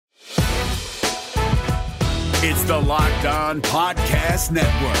It's the Locked On Podcast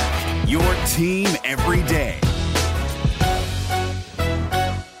Network, your team every day.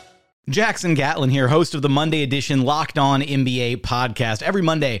 Jackson Gatlin here, host of the Monday edition Locked On NBA podcast. Every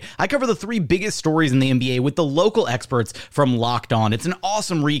Monday, I cover the three biggest stories in the NBA with the local experts from Locked On. It's an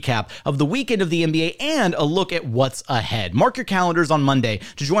awesome recap of the weekend of the NBA and a look at what's ahead. Mark your calendars on Monday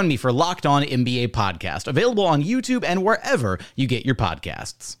to join me for Locked On NBA podcast, available on YouTube and wherever you get your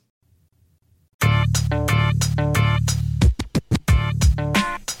podcasts.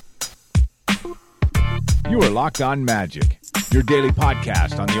 You are Locked On Magic, your daily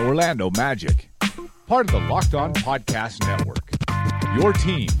podcast on the Orlando Magic. Part of the Locked On Podcast Network, your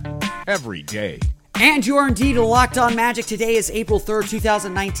team every day. And you are indeed Locked On Magic. Today is April 3rd,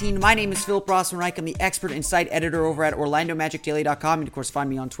 2019. My name is Philip Rossman-Reich. I'm the expert insight editor over at OrlandoMagicDaily.com. And of course, find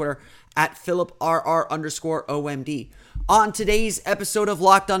me on Twitter at PhilipRR_OMD. On today's episode of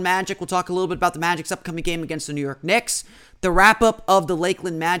Locked On Magic, we'll talk a little bit about the Magic's upcoming game against the New York Knicks, the wrap-up of the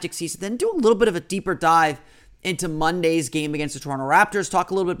Lakeland Magic season, then do a little bit of a deeper dive into Monday's game against the Toronto Raptors,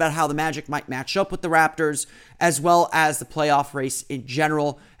 talk a little bit about how the Magic might match up with the Raptors, as well as the playoff race in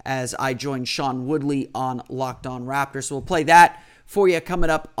general, as I join Sean Woodley on Locked On Raptors. So we'll play that for you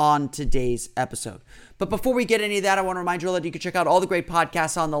coming up on today's episode. But before we get any of that, I want to remind you that you can check out all the great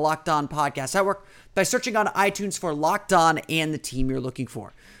podcasts on the Locked On Podcast Network by searching on iTunes for Locked On and the team you're looking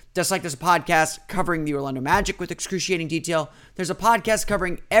for. Just like there's a podcast covering the Orlando Magic with excruciating detail, there's a podcast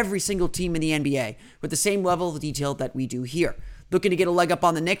covering every single team in the NBA with the same level of detail that we do here. Looking to get a leg up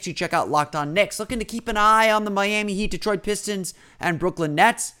on the Knicks, you check out Locked On Knicks. Looking to keep an eye on the Miami Heat, Detroit Pistons, and Brooklyn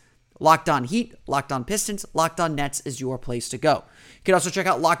Nets, Locked On Heat, Locked On Pistons, Locked On Nets is your place to go. You can also check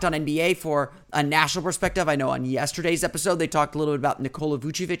out Locked On NBA for a national perspective. I know on yesterday's episode, they talked a little bit about Nikola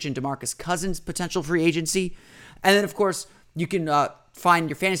Vucevic and DeMarcus Cousins' potential free agency. And then, of course, you can find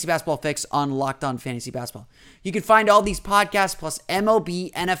your fantasy basketball fix on Locked On Fantasy Basketball. You can find all these podcasts plus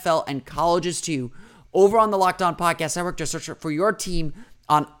MLB, NFL, and colleges too over on the Locked On Podcast Network. Just search for your team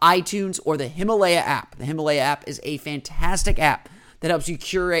on iTunes or the Himalaya app. The Himalaya app is a fantastic app that helps you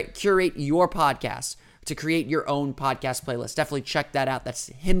curate your podcast to create your own podcast playlist. Definitely check that out. That's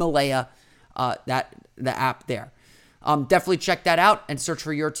Himalaya, the app there. Definitely check that out and search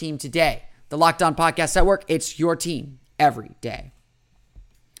for your team today. The Locked On Podcast Network, it's your team every day.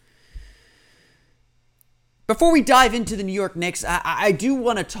 Before we dive into the New York Knicks, I do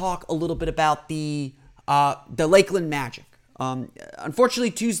want to talk a little bit about the Lakeland Magic.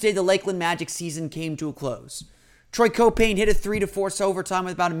 Unfortunately, Tuesday, the Lakeland Magic season came to a close. Troy Copane hit a 3 to force overtime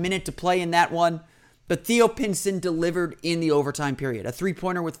with about a minute to play in that one, but Theo Pinson delivered in the overtime period. A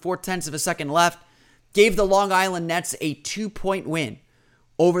three-pointer with 0.4 of a second left gave the Long Island Nets a 2-point win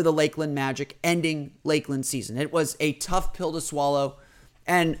over the Lakeland Magic, ending Lakeland's season. It was a tough pill to swallow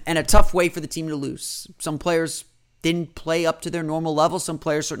and a tough way for the team to lose. Some players didn't play up to their normal level. Some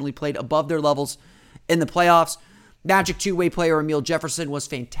players certainly played above their levels in the playoffs. Magic two-way player Emile Jefferson was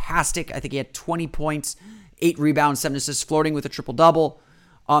fantastic. I think he had 20 points, 8 rebounds, 7 assists, flirting with a triple-double,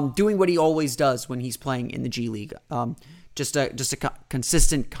 doing what he always does when he's playing in the G League. Just a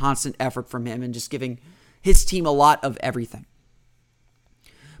consistent, constant effort from him and just giving his team a lot of everything.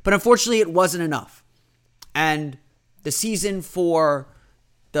 But unfortunately, it wasn't enough. And the season for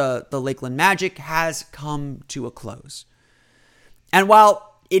the Lakeland Magic has come to a close. And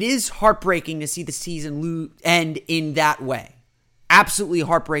while it is heartbreaking to see the season end in that way, absolutely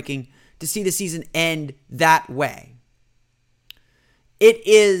heartbreaking to see the season end that way, it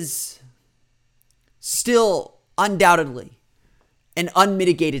is still undoubtedly an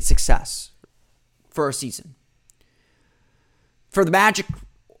unmitigated success for a season. For the Magic,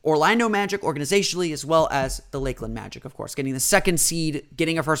 Orlando Magic organizationally, as well as the Lakeland Magic, of course. Getting the second seed,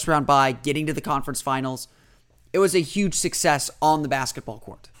 getting a first round bye, getting to the conference finals. It was a huge success on the basketball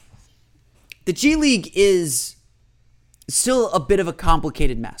court. The G League is still a bit of a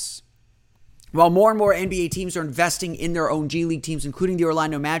complicated mess. While more and more NBA teams are investing in their own G League teams, including the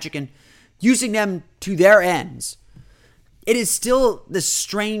Orlando Magic, and using them to their ends, it is still this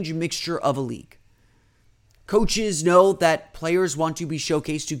strange mixture of a league. Coaches know that players want to be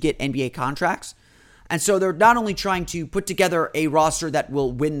showcased to get NBA contracts. And so they're not only trying to put together a roster that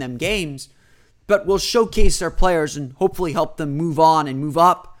will win them games, but will showcase their players and hopefully help them move on and move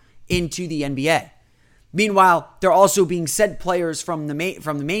up into the NBA. Meanwhile, they're also being said players from the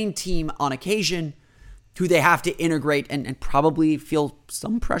main team on occasion who they have to integrate and probably feel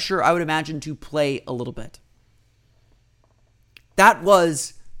some pressure, I would imagine, to play a little bit. That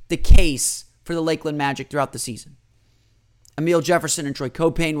was the case for the Lakeland Magic throughout the season. Emile Jefferson and Troy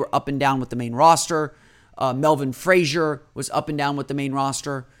Copane were up and down with the main roster. Melvin Frazier was up and down with the main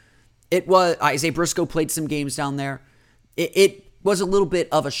roster. It was Isaiah Briscoe played some games down there. It was a little bit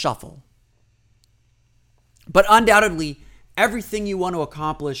of a shuffle. But undoubtedly, everything you want to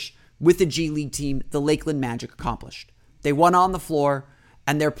accomplish with the G League team, the Lakeland Magic accomplished. They won on the floor,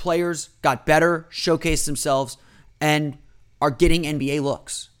 and their players got better, showcased themselves, and are getting NBA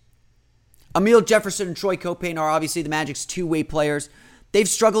looks. Emile Jefferson and Troy Caupain are obviously the Magic's two-way players. They've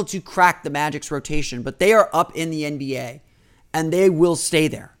struggled to crack the Magic's rotation, but they are up in the NBA, and they will stay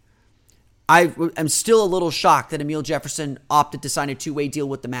there. I am still a little shocked that Emile Jefferson opted to sign a two-way deal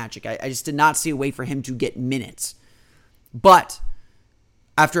with the Magic. I just did not see a way for him to get minutes. But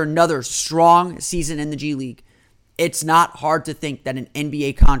after another strong season in the G League, it's not hard to think that an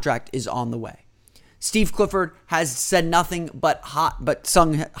NBA contract is on the way. Steve Clifford has said nothing but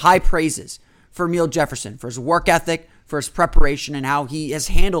sung high praises for Emile Jefferson, for his work ethic, for his preparation, and how he has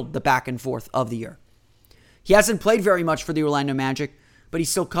handled the back and forth of the year. He hasn't played very much for the Orlando Magic, but he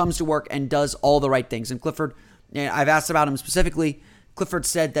still comes to work and does all the right things. And Clifford, I've asked about him specifically. Clifford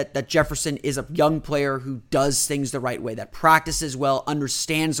said that Jefferson is a young player who does things the right way, that practices well,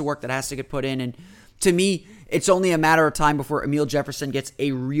 understands the work that has to get put in. And to me, it's only a matter of time before Emile Jefferson gets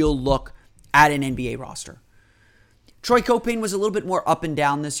a real look at an NBA roster. Troy Caupain was a little bit more up and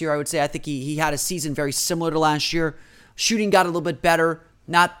down this year, I would say. I think he had a season very similar to last year. Shooting got a little bit better,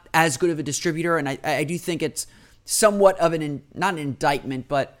 not as good of a distributor, and I do think it's somewhat of not an indictment,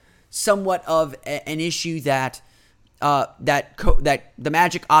 but somewhat of an issue that the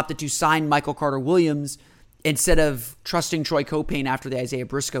Magic opted to sign Michael Carter-Williams instead of trusting Troy Caupain after the Isaiah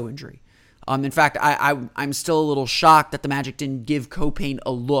Briscoe injury. In fact, I'm still a little shocked that the Magic didn't give Caupain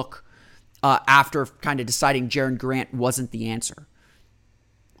a look after kind of deciding Jaren Grant wasn't the answer.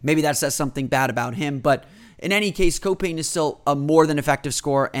 Maybe that says something bad about him, but in any case, Caupain is still a more than effective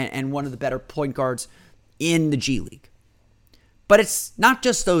scorer and one of the better point guards in the G League. But it's not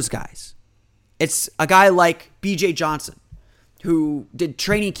just those guys. It's a guy like BJ Johnson, who did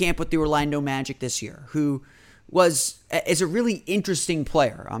training camp with the Orlando Magic this year, who is a really interesting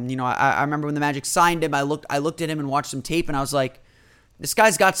player. I remember when the Magic signed him, I looked at him and watched some tape, and I was like, this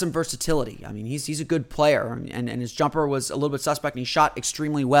guy's got some versatility. I mean, he's a good player, and his jumper was a little bit suspect, and he shot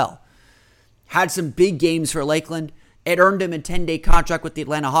extremely well. Had some big games for Lakeland. It earned him a 10-day contract with the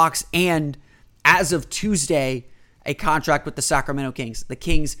Atlanta Hawks, and as of Tuesday, a contract with the Sacramento Kings. The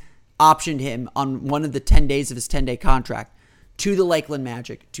Kings optioned him on one of the 10 days of his 10-day contract to the Lakeland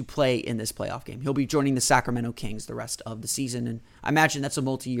Magic to play in this playoff game. He'll be joining the Sacramento Kings the rest of the season, and I imagine that's a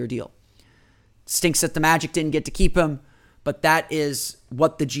multi-year deal. Stinks that the Magic didn't get to keep him, but that is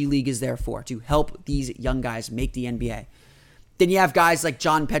what the G League is there for, to help these young guys make the NBA. Then you have guys like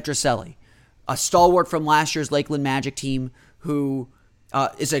John Petroselli, a stalwart from last year's Lakeland Magic team who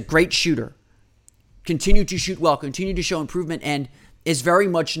is a great shooter, continued to shoot well, continued to show improvement, and is very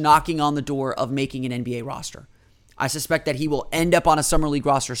much knocking on the door of making an NBA roster. I suspect that he will end up on a Summer League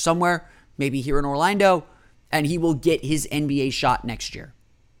roster somewhere, maybe here in Orlando, and he will get his NBA shot next year,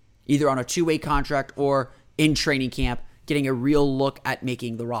 either on a two-way contract or in training camp, getting a real look at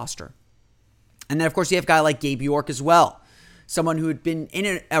making the roster. And then, of course, you have a guy like Gabe York as well, someone who had been in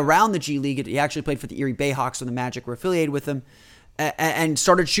and around the G League. He actually played for the Erie Bayhawks when the Magic were affiliated with them, and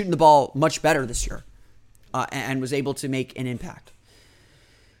started shooting the ball much better this year, and was able to make an impact.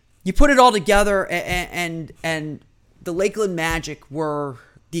 You put it all together, and the Lakeland Magic were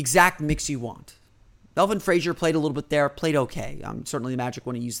the exact mix you want. Melvin Frazier played a little bit there, played okay. Certainly the Magic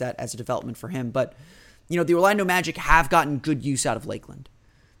want to use that as a development for him, but the Orlando Magic have gotten good use out of Lakeland.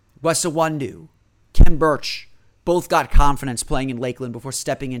 Wes Iwundu, Khem Birch, both got confidence playing in Lakeland before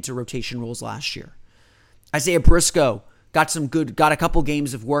stepping into rotation roles last year. Isaiah Briscoe got a couple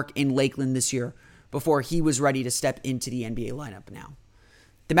games of work in Lakeland this year before he was ready to step into the NBA lineup now.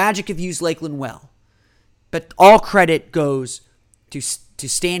 The Magic have used Lakeland well, but all credit goes to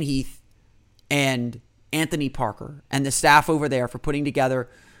Stan Heath and Anthony Parker and the staff over there for putting together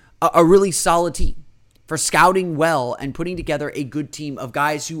a really solid team, for scouting well and putting together a good team of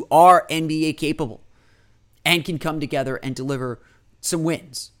guys who are NBA capable and can come together and deliver some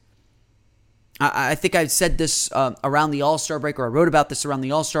wins. I think I've said this around the All-Star break, or I wrote about this around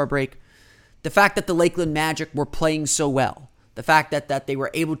the All-Star break. The fact that the Lakeland Magic were playing so well, the fact that they were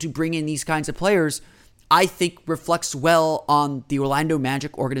able to bring in these kinds of players, I think reflects well on the Orlando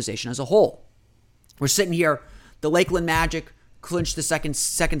Magic organization as a whole. We're sitting here, the Lakeland Magic clinched the second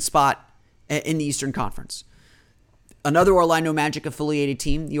spot in the Eastern Conference. Another Orlando Magic affiliated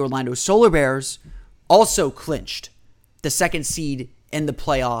team, the Orlando Solar Bears, also clinched the second seed in the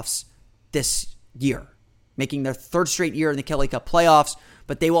playoffs this year, making their third straight year in the Kelly Cup playoffs,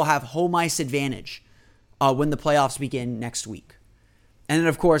 but they will have home ice advantage when the playoffs begin next week. And then,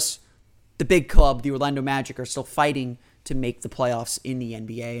 of course, the big club, the Orlando Magic, are still fighting to make the playoffs in the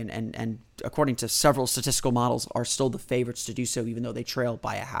NBA, and according to several statistical models, are still the favorites to do so, even though they trail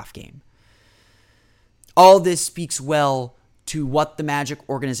by a half game. All this speaks well to what the Magic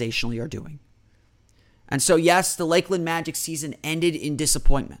organizationally are doing. And so, yes, the Lakeland Magic season ended in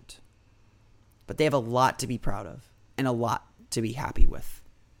disappointment, but they have a lot to be proud of and a lot to be happy with.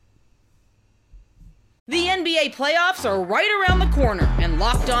 The NBA playoffs are right around the corner, and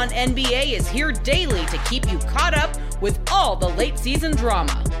Locked On NBA is here daily to keep you caught up with all the late season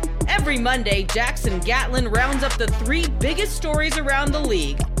drama. Every Monday, Jackson Gatlin rounds up the 3 biggest stories around the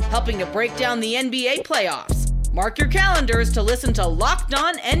league, helping to break down the NBA playoffs. Mark your calendars to listen to Locked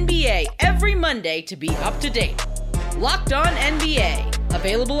On NBA every Monday to be up to date. Locked On NBA,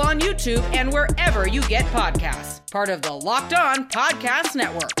 available on YouTube and wherever you get podcasts. Part of the Locked On Podcast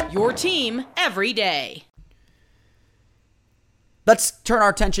Network, your team every day. Let's turn our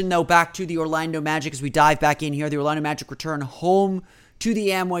attention, though, back to the Orlando Magic as we dive back in here. The Orlando Magic return home to the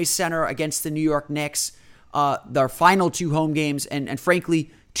Amway Center against the New York Knicks. Their final 2 home games and frankly,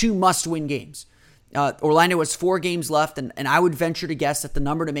 2 must-win games. Orlando has 4 games left, and I would venture to guess that the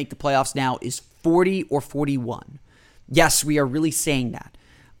number to make the playoffs now is 40 or 41. Yes, we are really saying that.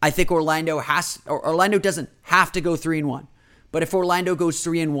 I think Orlando doesn't have to go 3-1. But if Orlando goes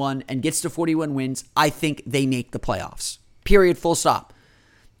 3-1 and gets to 41 wins, I think they make the playoffs. Period, full stop.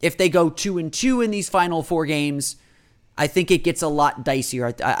 If they go 2-2 in these final 4 games, I think it gets a lot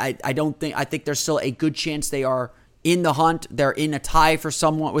dicier. I think there's still a good chance they are in the hunt. They're in a tie for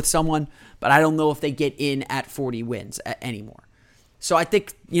someone, but I don't know if they get in at 40 wins anymore. So I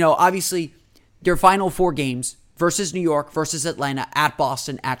think, obviously their final 4 games versus New York, versus Atlanta, at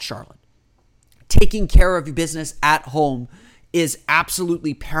Boston, at Charlotte. Taking care of your business at home is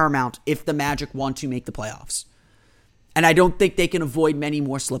absolutely paramount if the Magic want to make the playoffs. And I don't think they can avoid many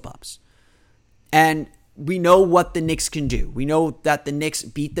more slip-ups. And we know what the Knicks can do. We know that the Knicks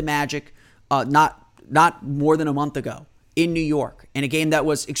beat the Magic not more than a month ago in New York in a game that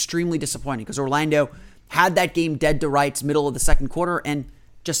was extremely disappointing because Orlando had that game dead to rights middle of the second quarter and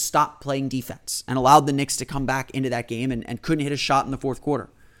just stopped playing defense and allowed the Knicks to come back into that game and couldn't hit a shot in the fourth quarter.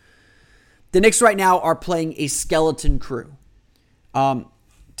 The Knicks right now are playing a skeleton crew.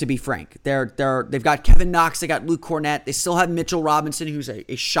 To be frank, they've got Kevin Knox, they got Luke Cornett, they still have Mitchell Robinson, who's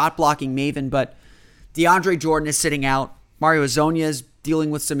a shot blocking maven, but DeAndre Jordan is sitting out. Mario Hezonja is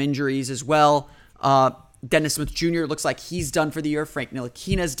dealing with some injuries as well. Dennis Smith Jr. looks like he's done for the year. Frank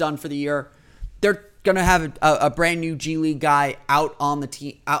Ntilikina is done for the year. They're going to have a brand new G League guy out on the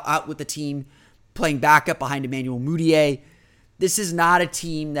team, out with the team, playing backup behind Emmanuel Mudiay. This is not a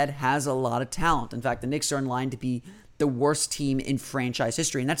team that has a lot of talent. In fact, the Knicks are in line to be the worst team in franchise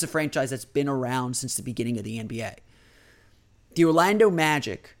history, and that's a franchise that's been around since the beginning of the NBA. The Orlando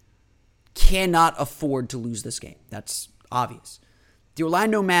Magic cannot afford to lose this game. That's obvious. The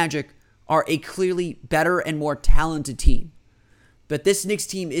Orlando Magic are a clearly better and more talented team, but this Knicks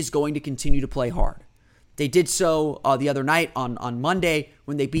team is going to continue to play hard. They did so the other night on Monday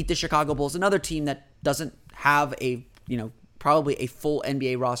when they beat the Chicago Bulls, another team that doesn't have probably a full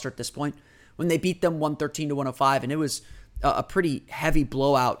NBA roster at this point, when they beat them 113-105, and it was a pretty heavy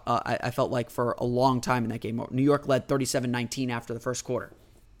blowout, I felt like, for a long time in that game. New York led 37-19 after the first quarter.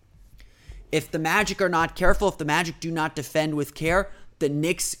 If the Magic are not careful, if the Magic do not defend with care, the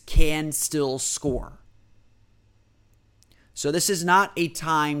Knicks can still score. So this is not a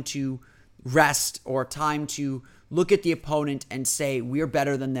time to rest or a time to look at the opponent and say, we're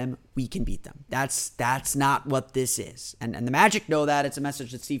better than them, we can beat them. That's not what this is. And the Magic know that. It's a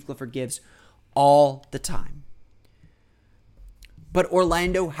message that Steve Clifford gives all the time. But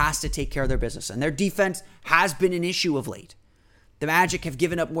Orlando has to take care of their business, and their defense has been an issue of late. The Magic have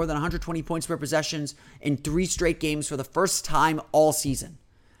given up more than 120 points per possessions in 3 straight games for the first time all season.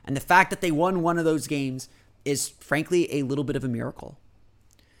 And the fact that they won one of those games is, frankly, a little bit of a miracle.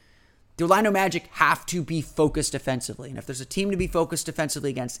 The Orlando Magic have to be focused defensively. And if there's a team to be focused defensively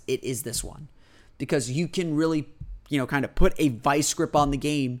against, it is this one. Because you can really, kind of put a vice grip on the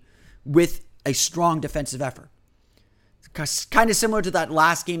game with a strong defensive effort. Kind of similar to that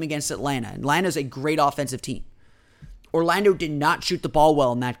last game against Atlanta. Atlanta's a great offensive team. Orlando did not shoot the ball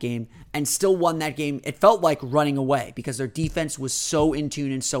well in that game and still won that game. It felt like running away because their defense was so in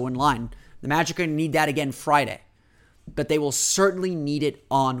tune and so in line. The Magic are going to need that again Friday, but they will certainly need it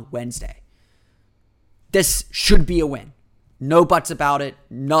on Wednesday. This should be a win. No buts about it.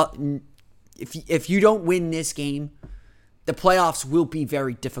 If you don't win this game, the playoffs will be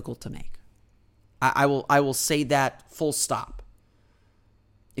very difficult to make. I will say that full stop.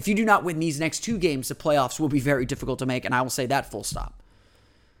 If you do not win these next 2 games, the playoffs will be very difficult to make, and I will say that full stop.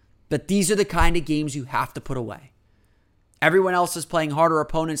 But these are the kind of games you have to put away. Everyone else is playing harder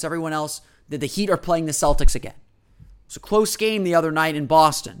opponents. Everyone else, the Heat are playing the Celtics again. It's a close game the other night in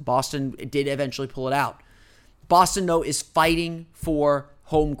Boston. Boston did eventually pull it out. Boston, though, is fighting for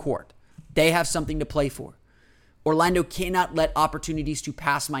home court. They have something to play for. Orlando cannot let opportunities to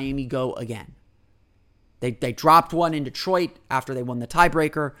pass Miami go again. They dropped one in Detroit after they won the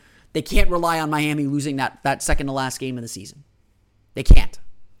tiebreaker. They can't rely on Miami losing that second to last game of the season. They can't.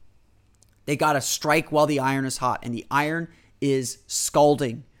 They got to strike while the iron is hot, and the iron is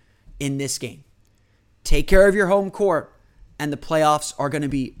scalding in this game. Take care of your home court, and the playoffs are going to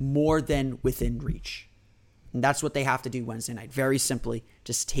be more than within reach. And that's what they have to do Wednesday night. Very simply,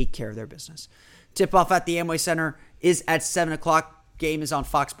 just take care of their business. Tip-off at the Amway Center is at 7 o'clock. Game is on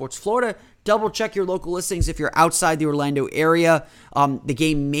Fox Sports Florida. Double check your local listings if you're outside the Orlando area. The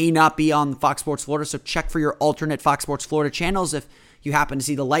game may not be on Fox Sports Florida, so check for your alternate Fox Sports Florida channels if you happen to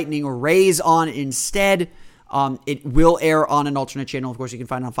see the Lightning or Rays on instead. It will air on an alternate channel. Of course, you can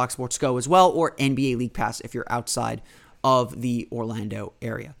find it on Fox Sports Go as well, or NBA League Pass if you're outside of the Orlando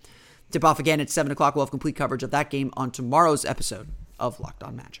area. Tip off again at 7 o'clock. We'll have complete coverage of that game on tomorrow's episode of Locked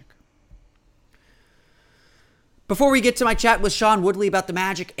On Magic. Before we get to my chat with Sean Woodley about the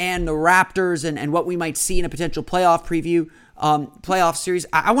Magic and the Raptors and what we might see in a potential playoff preview, playoff series,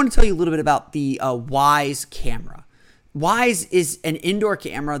 I want to tell you a little bit about the Wyze camera. Wyze is an indoor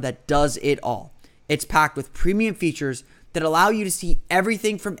camera that does it all. It's packed with premium features that allow you to see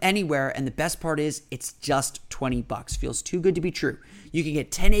everything from anywhere, and the best part is it's just $20. Feels too good to be true. You can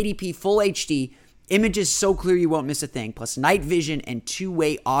get 1080p full HD, images so clear you won't miss a thing, plus night vision and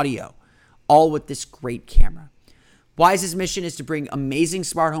two-way audio, all with this great camera. Wyze's mission is to bring amazing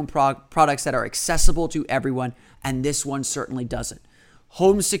smart home products that are accessible to everyone, and this one certainly does it.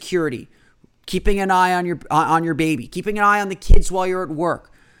 Home security, keeping an eye on your baby, keeping an eye on the kids while you're at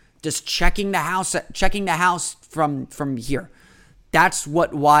work, just checking the house from here. That's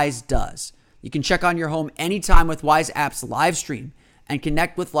what Wyze does. You can check on your home anytime with Wyze app's live stream and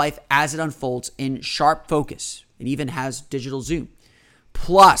connect with life as it unfolds in sharp focus. It even has digital zoom.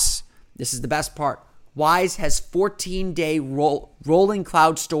 Plus, this is the best part, Wyze has 14-day rolling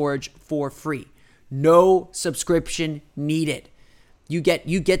cloud storage for free. No subscription needed. You get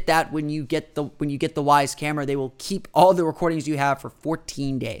that when you get the Wyze camera. They will keep all the recordings you have for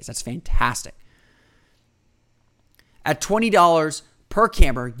 14 days. That's fantastic. At $20 per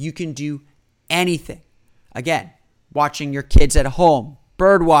camera, you can do anything. Again, watching your kids at home,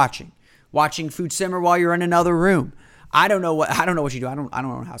 bird watching food simmer while you're in another room. I don't know what you do. I don't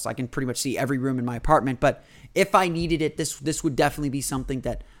own a house. I can pretty much see every room in my apartment, but if I needed it, this would definitely be something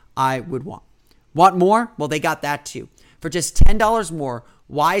that I would want. Want more? Well, they got that too. For just $10 more,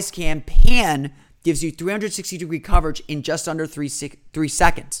 WyzeCam Pan gives you 360-degree coverage in just under 3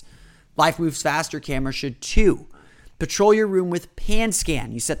 seconds. Life moves fast, your camera should too. Patrol your room with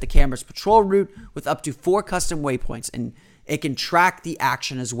PanScan. You set the camera's patrol route with up to 4 custom waypoints, and it can track the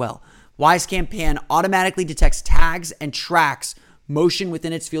action as well. WyzeCam Pan automatically detects tags and tracks motion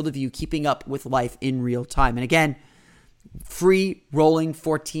within its field of view, keeping up with life in real time. And again, free rolling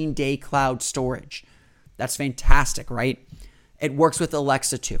 14-day cloud storage. That's fantastic, right? It works with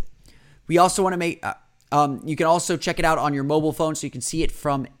Alexa too. We also want to make, you can also check it out on your mobile phone so you can see it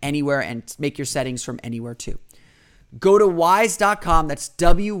from anywhere and make your settings from anywhere too. Go to Wyze.com, that's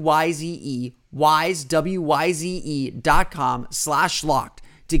WYZE, Wyze, WYZE.com/locked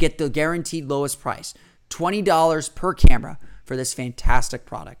to get the guaranteed lowest price. $20 per camera for this fantastic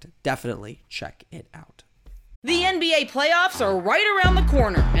product. Definitely check it out. The NBA playoffs are right around the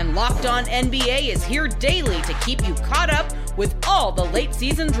corner, and Locked On NBA is here daily to keep you caught up with all the late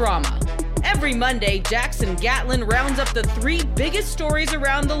season drama. Every Monday, Jackson Gatlin rounds up the 3 biggest stories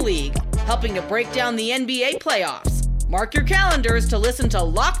around the league, helping to break down the NBA playoffs. Mark your calendars to listen to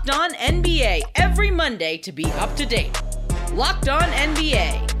Locked On NBA every Monday to be up to date. Locked On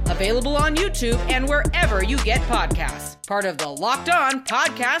NBA, available on YouTube and wherever you get podcasts. Part of the Locked On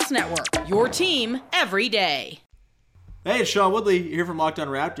Podcast Network, your team every day. Hey, it's Sean Woodley here from Locked On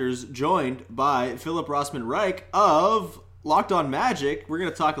Raptors, joined by Philip Rossman-Reich of Locked On Magic. We're going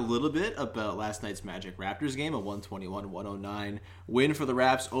to talk a little bit about last night's Magic Raptors game, a 121-109 win for the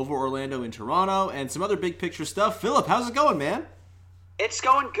Raps over Orlando in Toronto, and some other big picture stuff. Philip, how's it going, man? It's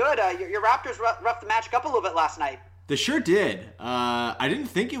going good. Your Raptors roughed the Magic up a little bit last night. They sure did. I didn't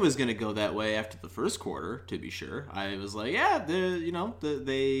think it was going to go that way after the first quarter, to be sure. I was like, yeah,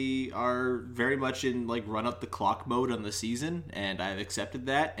 they are very much in like run up the clock mode on the season, and I've accepted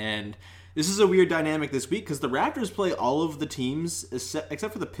that. And this is a weird dynamic this week because the Raptors play all of the teams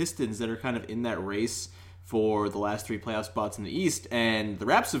except for the Pistons that are kind of in that race for the last 3 playoff spots in the East, and the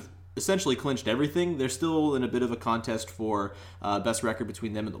Raps have essentially clinched everything. They're still in a bit of a contest for best record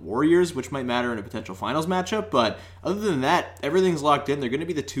between them and the Warriors, which might matter in a potential finals matchup. But other than that, everything's locked in. They're going to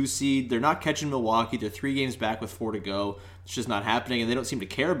be the 2 seed. They're not catching Milwaukee. They're 3 games back with 4 to go. It's just not happening, and they don't seem to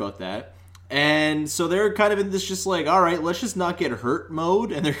care about that. And so they're kind of in this just like, all right, let's just not get hurt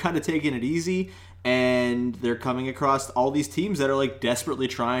mode, and they're kind of taking it easy. And they're coming across all these teams that are like desperately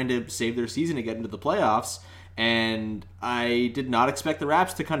trying to save their season and get into the playoffs. And I did not expect the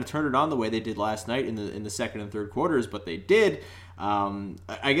Raps to kind of turn it on the way they did last night in the second and third quarters, but they did.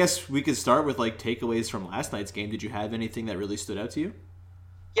 I guess we could start with like takeaways from last night's game. Did you have anything that really stood out to you?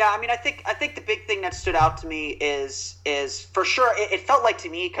 Yeah, I mean, I think the big thing that stood out to me is for sure it felt like to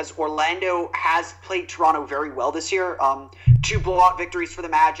me, because Orlando has played Toronto very well this year. 2 blowout victories for the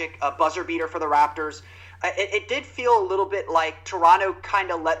Magic, a buzzer beater for the Raptors. It did feel a little bit like Toronto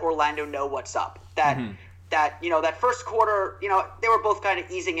kind of let Orlando know what's up. That first quarter, they were both kind of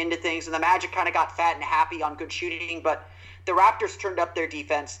easing into things, and the Magic kind of got fat and happy on good shooting, but the Raptors turned up their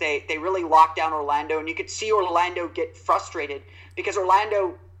defense. They really locked down Orlando, and you could see Orlando get frustrated because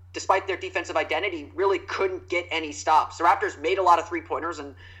Orlando, despite their defensive identity, really couldn't get any stops. The Raptors made a lot of three-pointers,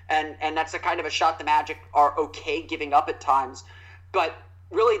 and that's the kind of a shot the Magic are okay giving up at times. But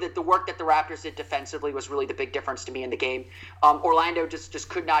really, the work that the Raptors did defensively was really the big difference to me in the game. Orlando just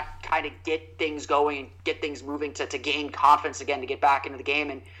could not kind of get things going and get things moving to gain confidence again, to get back into the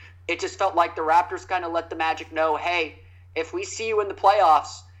game. And it just felt like the Raptors kind of let the Magic know, hey, if we see you in the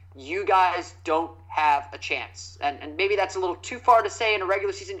playoffs, you guys don't have a chance. And maybe that's a little too far to say in a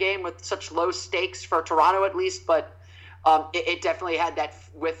regular season game with such low stakes for Toronto at least, but it definitely had that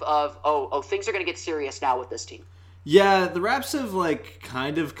whiff of, things are going to get serious now with this team. Yeah, the Raps have like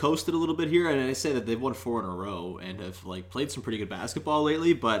kind of coasted a little bit here, and I say that they've won 4 in a row and have like played some pretty good basketball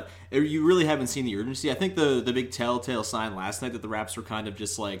lately, but you really haven't seen the urgency. I think the big telltale sign last night that the Raps were kind of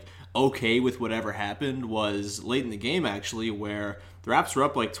just like okay with whatever happened was late in the game, actually, where the Raps were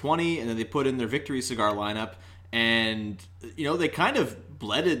up like 20, and then they put in their victory cigar lineup, and they kind of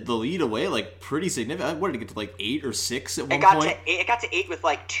bledded the lead away like pretty significant. What did it get to, like 8 or 6 at one point? It got to 8 with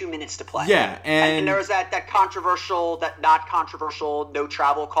like 2 minutes to play. Yeah, and there was that not controversial no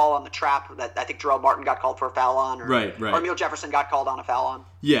travel call on the trap that I think Jarrell Martin got called for a foul on, or right. Or Emile Jefferson got called on a foul on.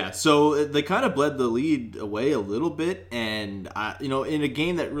 Yeah, so they kind of bled the lead away a little bit, and in a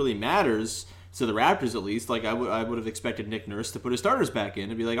game that really matters to the Raptors, at least, like I would have expected Nick Nurse to put his starters back in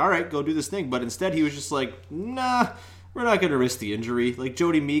and be like, all right, go do this thing. But instead, he was just like, nah, we're not going to risk the injury. Like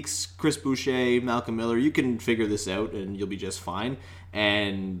Jody Meeks, Chris Boucher, Malcolm Miller, you can figure this out and you'll be just fine.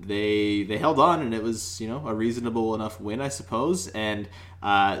 And they held on, and it was a reasonable enough win, I suppose. And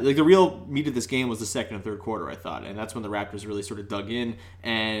the real meat of this game was the second and third quarter, I thought, and that's when the Raptors really sort of dug in.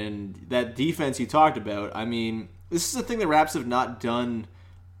 And that defense you talked about, I mean, this is a thing the Raps have not done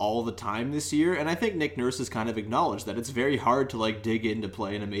all the time this year, and I think Nick Nurse has kind of acknowledged that it's very hard to like dig in to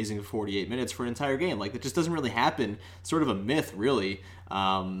play an amazing 48 minutes for an entire game. Like, that just doesn't really happen. It's sort of a myth, really,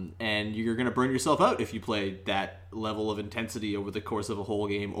 and you're going to burn yourself out if you play that level of intensity over the course of a whole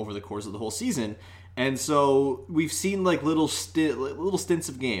game, over the course of the whole season. And so we've seen like little stints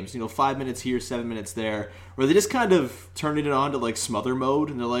of games, 5 minutes here, 7 minutes there, where they just kind of turn it on to like smother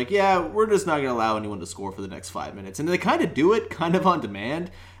mode, and they're like, yeah, we're just not going to allow anyone to score for the next 5 minutes. And they kind of do it kind of on demand.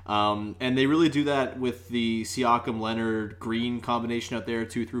 And they really do that with the Siakam, Leonard, Green combination out there,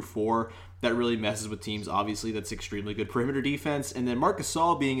 2 through 4. That really messes with teams. Obviously, that's extremely good perimeter defense. And then Marc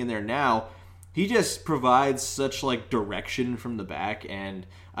Gasol being in there now, he just provides such like direction from the back. And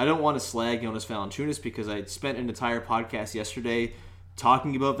I don't want to slag Jonas Valanciunas, because I spent an entire podcast yesterday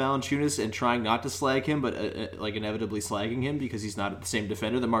talking about Valanciunas and trying not to slag him, but like inevitably slagging him because he's not the same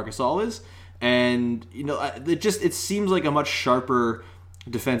defender that Marc Gasol is. And it seems like a much sharper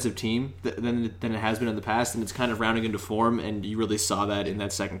defensive team than it has been in the past, and it's kind of rounding into form, and you really saw that in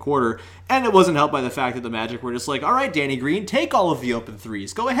that second quarter. And it wasn't helped by the fact that the Magic were just like, all right, Danny Green, take all of the open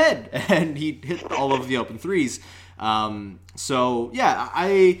threes, go ahead. And he hit all of the open threes. So yeah,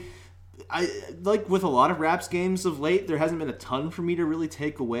 I like with a lot of Raps games of late, there hasn't been a ton for me to really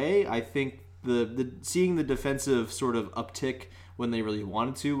take away. I think the seeing the defensive sort of uptick when they really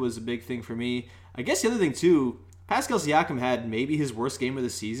wanted to was a big thing for me. I guess the other thing too, Pascal Siakam had maybe his worst game of the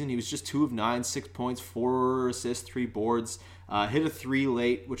season. He was just 2 of 9, 6 points, 4 assists, 3 boards. Hit a 3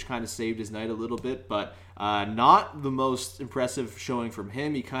 late, which kind of saved his night a little bit, but not the most impressive showing from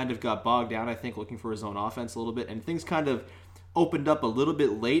him. He kind of got bogged down, I think, looking for his own offense a little bit, and things kind of opened up a little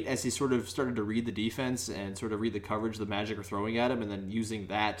bit late as he sort of started to read the defense and sort of read the coverage the Magic are throwing at him, and then using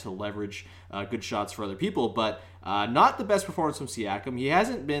that to leverage good shots for other people. But not the best performance from Siakam. He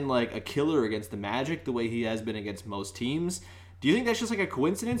hasn't been like a killer against the Magic the way he has been against most teams, Do you think that's just like a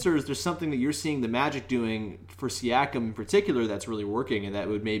coincidence, or is there something that you're seeing the Magic doing for Siakam in particular that's really working and that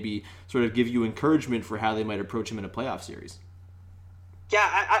would maybe sort of give you encouragement for how they might approach him in a playoff series? Yeah,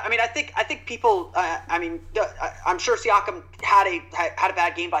 I mean, I think people. I'm sure Siakam had a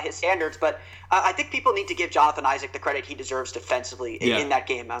bad game by his standards, but I think people need to give Jonathan Isaac the credit he deserves defensively in that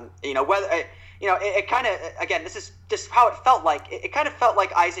game. It kind of, again, this is just how it felt like. It kind of felt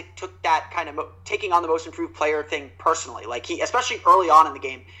like Isaac took that kind of taking on the most improved player thing personally. Like especially early on in the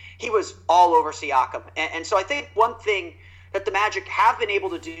game, he was all over Siakam, and so I think one thing that the Magic have been able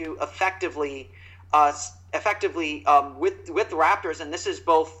to do effectively with the Raptors, and this is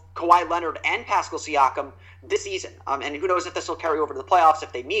both Kawhi Leonard and Pascal Siakam this season. And who knows if this will carry over to the playoffs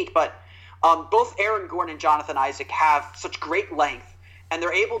if they meet. But both Aaron Gordon and Jonathan Isaac have such great length, and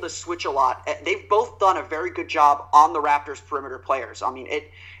they're able to switch a lot. They've both done a very good job on the Raptors' perimeter players. I mean,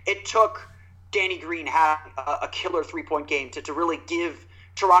 it took Danny Green having a killer three-point game to really give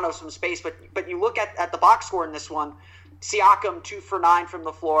Toronto some space. But you look at the box score in this one, Siakam 2 for 9 from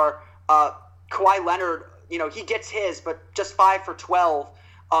the floor. Kawhi Leonard, he gets his, but just 5 for 12.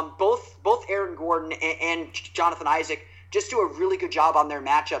 Both Aaron Gordon and Jonathan Isaac just do a really good job on their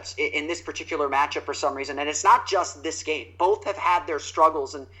matchups in this particular matchup for some reason. And it's not just this game. Both have had their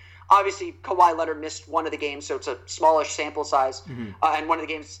struggles. And obviously, Kawhi Leonard missed one of the games, so it's a smallish sample size. And one of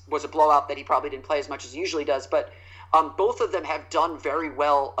the games was a blowout that he probably didn't play as much as he usually does. But both of them have done very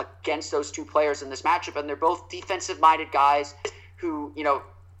well against those two players in this matchup. And they're both defensive-minded guys who,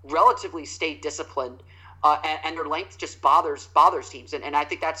 relatively stay disciplined. And their length just bothers teams. And I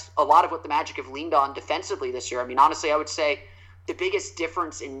think that's a lot of what the Magic have leaned on defensively this year. I mean, honestly, I would say the biggest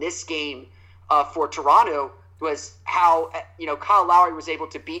difference in this game for Toronto was how, Kyle Lowry was able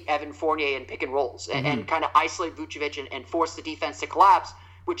to beat Evan Fournier in pick and rolls and kind of isolate Vucevic and force the defense to collapse,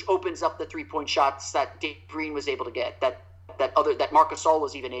 which opens up the three-point shots that Dave Green was able to get, that Marc Gasol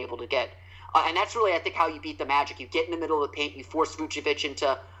was even able to get. And that's really, I think, how you beat the Magic. You get in the middle of the paint, you force Vucevic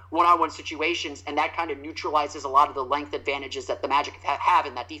into one-on-one situations, and that kind of neutralizes a lot of the length advantages that the Magic have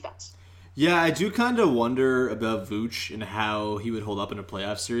in that defense. Yeah, I do kind of wonder about Vooch and how he would hold up in a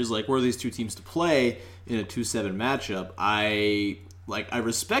playoff series. Like, were these two teams to play in a 2-7 matchup? I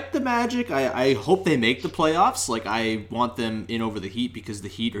respect the Magic. I hope they make the playoffs. Like, I want them in over the Heat because the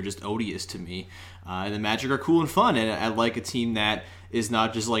Heat are just odious to me. And the Magic are cool and fun, and I like a team that is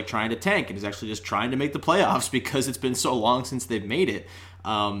not just like trying to tank and is actually just trying to make the playoffs because it's been so long since they've made it.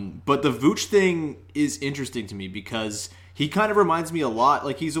 But the Vooch thing is interesting to me because he kind of reminds me a lot,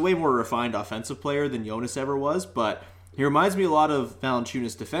 like he's a way more refined offensive player than Jonas ever was, but he reminds me a lot of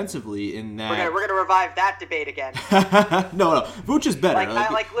Valanciunas defensively in that... We're gonna revive that debate again. No, Vooch is better.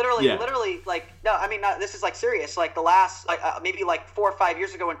 This is like serious. Like the last, maybe like 4 or 5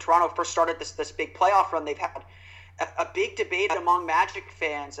 years ago when Toronto first started this big playoff run, they've had a big debate among Magic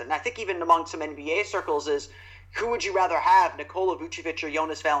fans, and I think even among some NBA circles is, who would you rather have, Nikola Vucevic or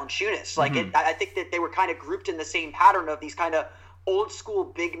Jonas Valanciunas? I think that they were kind of grouped in the same pattern of these kind of old school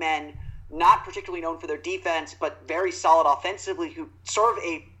big men, not particularly known for their defense, but very solid offensively, who serve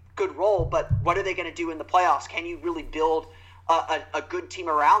a good role. But what are they going to do in the playoffs? Can you really build a good team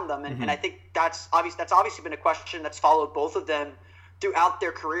around them? And I think that's obviously been a question that's followed both of them throughout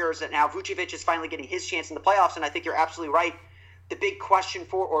their careers. And now Vucevic is finally getting his chance in the playoffs. And I think you're absolutely right. The big question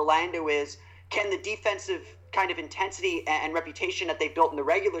for Orlando is, can the defensive kind of intensity and reputation that they built in the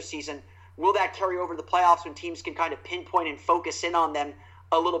regular season, will that carry over to the playoffs when teams can kind of pinpoint and focus in on them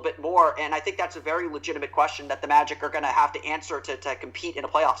a little bit more? And I think that's a very legitimate question that the Magic are going to have to answer to compete in a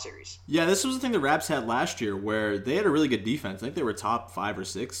playoff series. Yeah, this was the thing the Raps had last year where they had a really good defense. I think they were top 5 or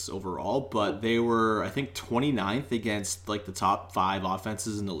 6 overall, but they were, I think, 29th against like the top 5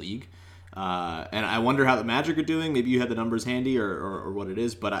 offenses in the league. And I wonder how the Magic are doing. Maybe you have the numbers handy or what it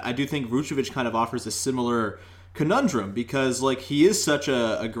is, but I do think Vucevic kind of offers a similar conundrum because like he is such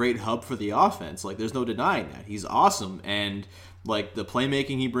a great hub for the offense. Like there's no denying that. He's awesome, and like the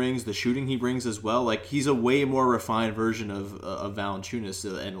playmaking he brings, the shooting he brings as well. Like he's a way more refined version of Valanciunas,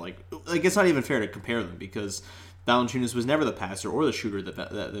 and like it's not even fair to compare them because Valanciunas was never the passer or the shooter that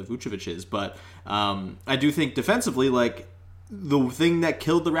Vucevic is. But I do think defensively, like the thing that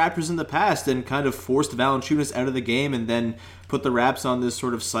killed the Raptors in the past and kind of forced Valanciunas out of the game and then put the Raps on this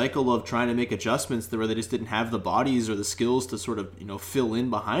sort of cycle of trying to make adjustments where they just didn't have the bodies or the skills to sort of, fill in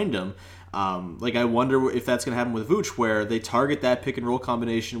behind him. I wonder if that's going to happen with Vooch, where they target that pick and roll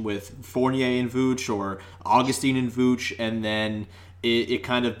combination with Fournier and Vooch or Augustine and Vooch, and then it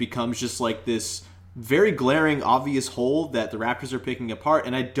kind of becomes just like this very glaring, obvious hole that the Raptors are picking apart.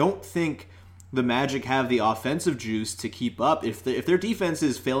 And I don't think the Magic have the offensive juice to keep up. If their defense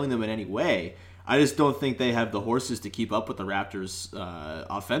is failing them in any way, I just don't think they have the horses to keep up with the Raptors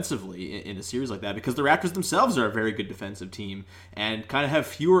offensively in a series like that, because the Raptors themselves are a very good defensive team and kind of have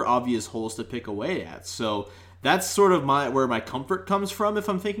fewer obvious holes to pick away at. So that's sort of where my comfort comes from if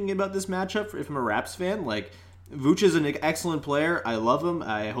I'm thinking about this matchup. If I'm a Raps fan, like, Vooch is an excellent player. I love him.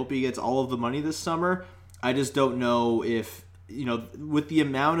 I hope he gets all of the money this summer. I just don't know if, with the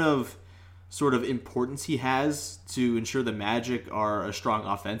amount of sort of importance he has to ensure the Magic are a strong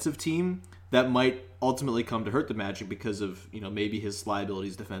offensive team, that might ultimately come to hurt the Magic because of, maybe his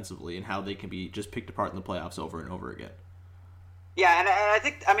liabilities defensively and how they can be just picked apart in the playoffs over and over again. Yeah, and I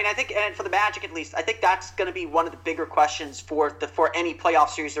think, and for the Magic at least, I think that's going to be one of the bigger questions for any playoff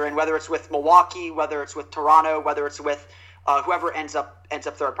series they're in, whether it's with Milwaukee, whether it's with Toronto, whether it's with whoever ends up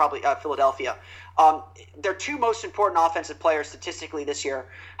third, probably Philadelphia. Their two most important offensive players statistically this year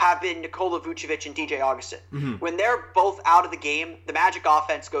have been Nikola Vucevic and DJ Augustin. Mm-hmm. When they're both out of the game, the Magic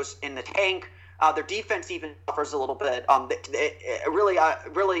offense goes in the tank. Their defense even suffers a little bit.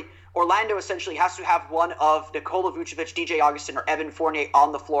 Really, Orlando essentially has to have one of Nikola Vucevic, DJ Augustin, or Evan Fournier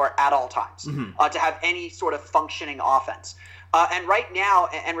on the floor at all times to have any sort of functioning offense. And right now,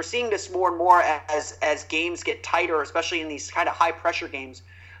 and we're seeing this more and more as games get tighter, especially in these kind of high-pressure games,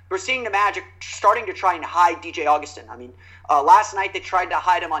 we're seeing the Magic starting to try and hide DJ Augustin. I mean, last night they tried to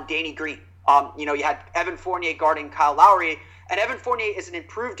hide him on Danny Green. You had Evan Fournier guarding Kyle Lowry, and Evan Fournier is an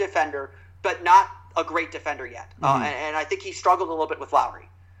improved defender, but not a great defender yet. And I think he struggled a little bit with Lowry.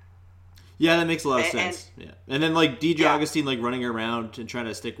 Yeah, that makes a lot of sense. And then DJ Augustin running around and trying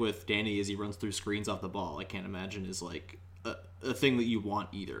to stick with Danny as he runs through screens off the ball, I can't imagine is a thing that you want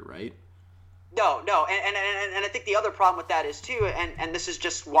either, right? No, and I think the other problem with that is too, and this is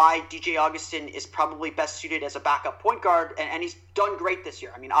just why DJ Augustin is probably best suited as a backup point guard, and he's done great this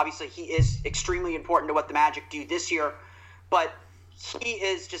year. I mean, obviously he is extremely important to what the Magic do this year, but he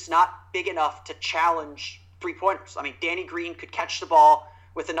is just not big enough to challenge three-pointers. I mean, Danny Green could catch the ball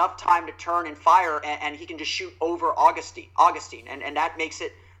with enough time to turn and fire, and he can just shoot over Augustine, and that makes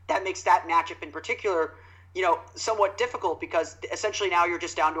that matchup in particular, somewhat difficult, because essentially now you're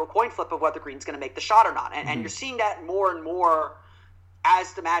just down to a coin flip of whether Green's going to make the shot or not, and you're seeing that more and more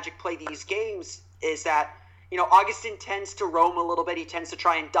as the Magic play these games. Is that Augustin tends to roam a little bit, he tends to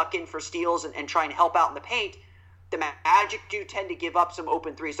try and duck in for steals and try and help out in the paint. The Magic do tend to give up some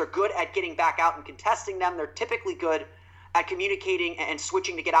open threes. They're good at getting back out and contesting them. They're typically good at communicating and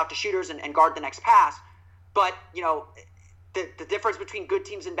switching to get out to shooters and guard the next pass. But, the difference between good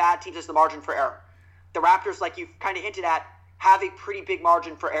teams and bad teams is the margin for error. The Raptors, like you've kind of hinted at, have a pretty big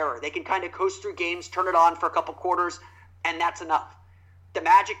margin for error. They can kind of coast through games, turn it on for a couple quarters, and that's enough. The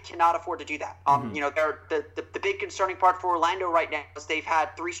Magic cannot afford to do that. They're the big concerning part for Orlando right now is they've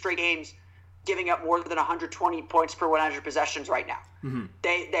had 3 straight games giving up more than 120 points per 100 possessions right now. Mm-hmm.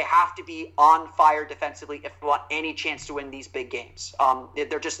 They have to be on fire defensively if they want any chance to win these big games.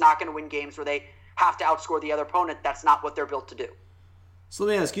 They're just not going to win games where they have to outscore the other opponent. That's not what they're built to do. So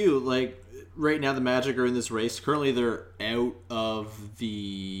let me ask you, right now the Magic are in this race. Currently they're they're in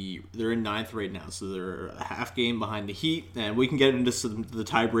 9th right now, so they're a half game behind the Heat, and we can get into some the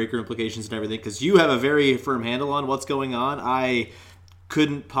tiebreaker implications and everything, because you have a very firm handle on what's going on. I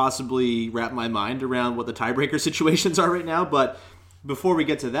couldn't possibly wrap my mind around what the tiebreaker situations are right now, but before we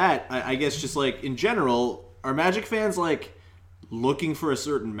get to that, I guess just in general, are Magic fans looking for a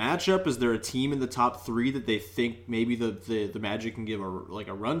certain matchup? Is there a team in the top 3 that they think maybe the Magic can give a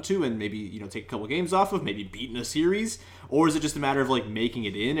run to and maybe take a couple games off of, maybe beat in a series? Or is it just a matter of making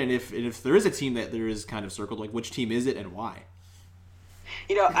it in? And if there is a team that there is kind of circled, which team is it and why?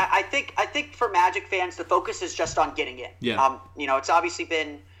 I think for Magic fans, the focus is just on getting in. Yeah. It's obviously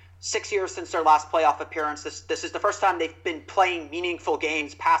been 6 years since their last playoff appearance. This is the first time they've been playing meaningful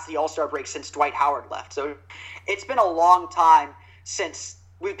games past the All-Star break since Dwight Howard left. So it's been a long time since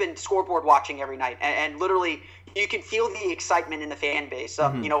we've been scoreboard watching every night. And literally, you can feel the excitement in the fan base.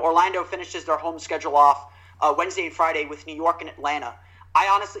 Orlando finishes their home schedule off Wednesday and Friday with New York and Atlanta. I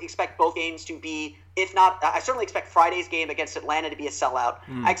honestly expect both games to be, if not, I certainly expect Friday's game against Atlanta to be a sellout.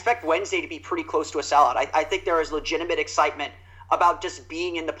 I expect Wednesday to be pretty close to a sellout. I think there is legitimate excitement about just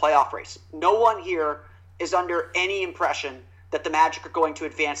being in the playoff race. No one here is under any impression that the Magic are going to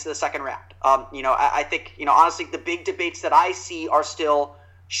advance to the second round. I think, honestly, the big debates that I see are still,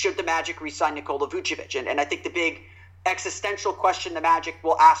 should the Magic re-sign Nikola Vucevic? And I think the big existential question the Magic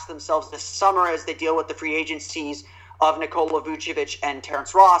will ask themselves this summer as they deal with the free agencies of Nikola Vucevic and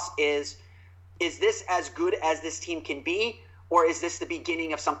Terrence Ross is this as good as this team can be, or is this the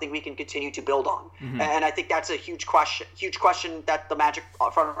beginning of something we can continue to build on? Mm-hmm. And I think that's a huge question that the Magic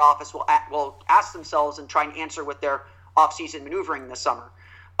front office will ask themselves and try and answer with their offseason maneuvering this summer.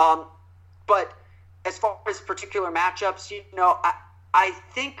 But as far as particular matchups, I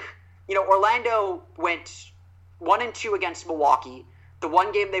think, Orlando went 1-2 against Milwaukee. The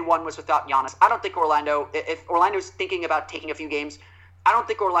one game they won was without Giannis. I don't think if Orlando's thinking about taking a few games, I don't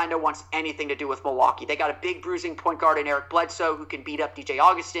think Orlando wants anything to do with Milwaukee. They got a big bruising point guard in Eric Bledsoe who can beat up DJ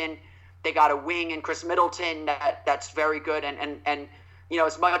Augustin. They got a wing in Chris Middleton that's very good. And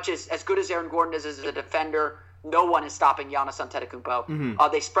as much as good as Aaron Gordon is as a defender, no one is stopping Giannis Antetokounmpo.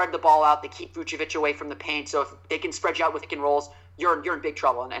 Mm-hmm. They spread the ball out. They keep Vucevic away from the paint. So if they can spread you out with pick and rolls, you're in big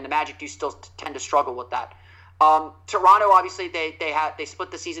trouble. And the Magic do still tend to struggle with that. Toronto, obviously, they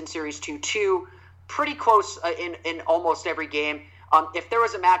split the season series 2-2, pretty close in almost every game. If there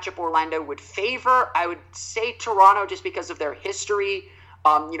was a matchup Orlando would favor, I would say Toronto just because of their history.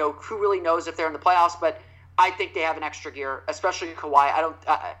 Who really knows if they're in the playoffs? But I think they have an extra gear, especially Kawhi.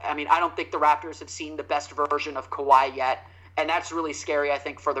 I don't think the Raptors have seen the best version of Kawhi yet, and that's really scary, I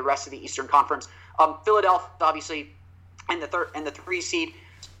think, for the rest of the Eastern Conference. Philadelphia, obviously, and the 3 seed,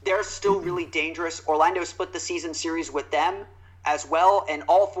 they're still really dangerous. Orlando split the season series with them as well, and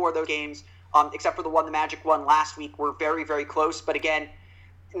all 4 of those games, except for the one the Magic won last week, were very, very close. But again,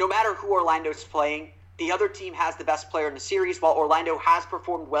 no matter who Orlando's playing, the other team has the best player in the series. While Orlando has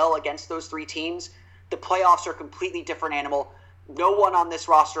performed well against those 3 teams, the playoffs are a completely different animal. No one on this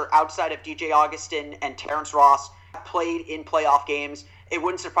roster outside of DJ Augustin and Terrence Ross played in playoff games. It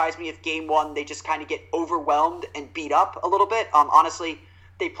wouldn't surprise me if game 1 they just kind of get overwhelmed and beat up a little bit. Honestly,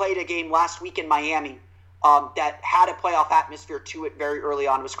 they played a game last week in Miami that had a playoff atmosphere to it very early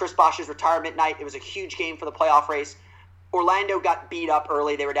on. It was Chris Bosh's retirement night. It was a huge game for the playoff race. Orlando got beat up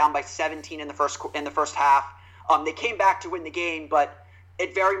early. They were down by 17 in the first half. They came back to win the game, but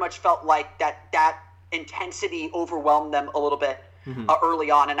it very much felt like that intensity overwhelmed them a little bit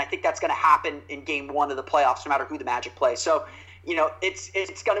early on, and I think that's going to happen in game 1 of the playoffs, no matter who the Magic play. So,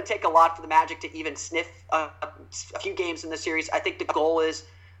 it's going to take a lot for the Magic to even sniff a few games in the series. I think the goal is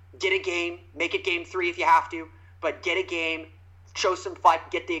get a game, make it game 3 if you have to, but get a game, show some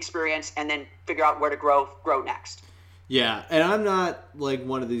fight, get the experience, and then figure out where to grow next. Yeah, and I'm not like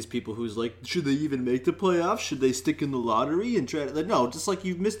one of these people who's like, should they even make the playoffs? Should they stick in the lottery and try to... No, just like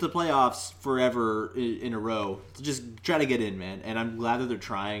you've missed the playoffs forever in a row. So just try to get in, man. And I'm glad that they're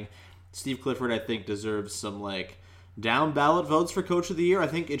trying. Steve Clifford, I think, deserves some like down ballot votes for Coach of the Year. I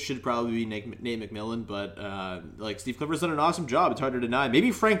think it should probably be Nate McMillan, but Steve Clifford's done an awesome job. It's hard to deny.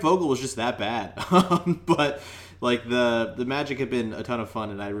 Maybe Frank Vogel was just that bad, but like the Magic have been a ton of fun,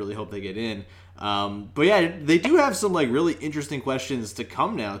 and I really hope they get in. But yeah, they do have some like really interesting questions to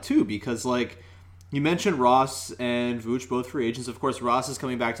come now too, because like you mentioned Ross and Vooch, both free agents. Of course, Ross is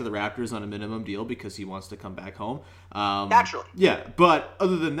coming back to the Raptors on a minimum deal because he wants to come back home. Naturally. Yeah, but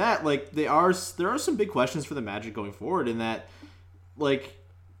other than that, like there are some big questions for the Magic going forward in that, like,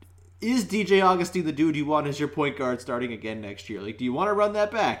 is DJ Augustin the dude you want as your point guard starting again next year? Like, do you want to run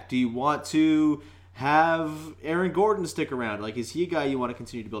that back? Do you want to have Aaron Gordon stick around? Like, is he a guy you want to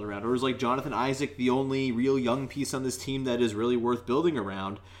continue to build around? Or is like Jonathan Isaac the only real young piece on this team that is really worth building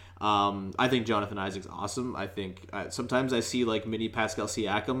around? I think Jonathan Isaac's awesome. I think sometimes I see like mini Pascal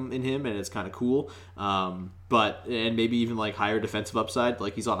Siakam in him, and it's kind of cool. And maybe even like higher defensive upside.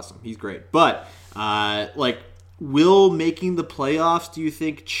 Like, he's awesome. He's great. But will making the playoffs, do you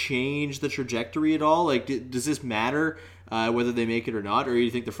think, change the trajectory at all? Like, does this matter whether they make it or not? Or do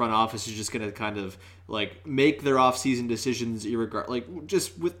you think the front office is just going to kind of like make their offseason decisions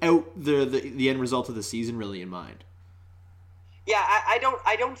just without the end result of the season really in mind? Yeah,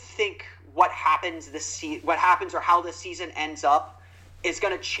 I don't think what happens or how this season ends up is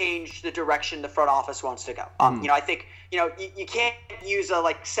going to change the direction the front office wants to go. I think you can't use a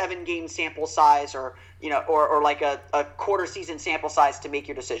 7-game sample size or like a quarter season sample size to make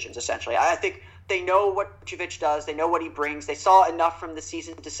your decisions. Essentially, I think they know what Vucevic does. They know what he brings. They saw enough from the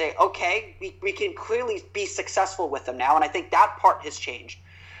season to say, okay, we can clearly be successful with him now, and I think that part has changed.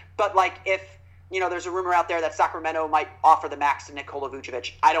 But if there's a rumor out there that Sacramento might offer the max to Nikola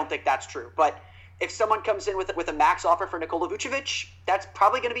Vucevic. I don't think that's true. But if someone comes in with a max offer for Nikola Vucevic, that's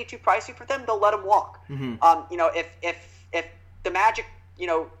probably going to be too pricey for them. They'll let him walk. Mm-hmm. If the Magic,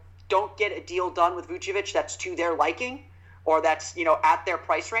 don't get a deal done with Vucevic that's to their liking or that's, at their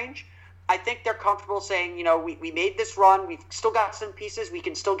price range, I think they're comfortable saying, we made this run. We've still got some pieces. We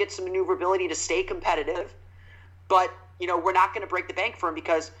can still get some maneuverability to stay competitive. But, we're not going to break the bank for him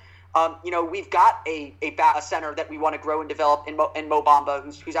because we've got a center that we want to grow and develop in Mo Bamba,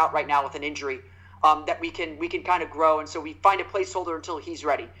 who's out right now with an injury, that we can kind of grow, and so we find a placeholder until he's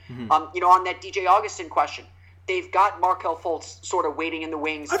ready. Mm-hmm. On that DJ Augustin question, they've got Markelle Fultz sort of waiting in the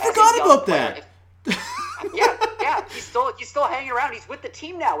wings. I forgot about that. yeah, he's still hanging around. He's with the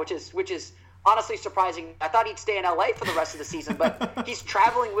team now, which is honestly surprising. I thought he'd stay in LA for the rest of the season, but he's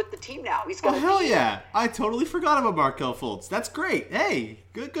traveling with the team now. He's going to hell yeah. I totally forgot about Markelle Fultz. That's great. Hey,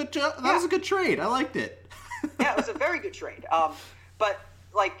 good job. That was a good trade. I liked it. Yeah, it was a very good trade. But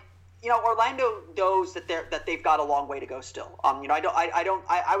like, Orlando knows that they've got a long way to go still.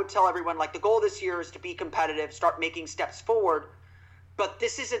 I would tell everyone, like, the goal this year is to be competitive, start making steps forward, but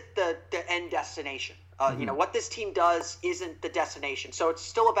this isn't the end destination. What this team does isn't the destination. So it's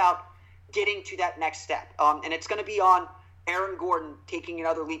still about getting to that next step. And it's going to be on Aaron Gordon taking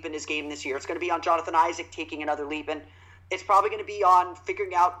another leap in his game this year. It's going to be on Jonathan Isaac taking another leap, and it's probably going to be on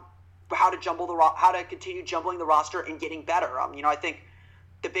figuring out how to continue jumbling the roster and getting better. I think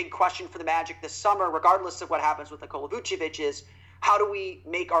the big question for the Magic this summer, regardless of what happens with Nikola Vucevic, is how do we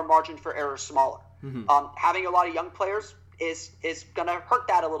make our margin for error smaller? Having a lot of young players is going to hurt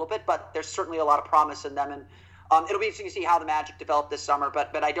that a little bit, but there's certainly a lot of promise in them, and it'll be interesting to see how the Magic develop this summer.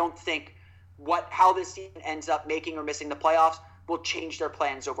 But I don't think how this season ends up making or missing the playoffs will change their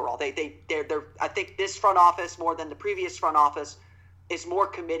plans overall. They're I think this front office, more than the previous front office, is more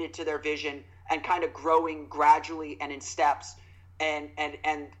committed to their vision and kind of growing gradually and in steps. And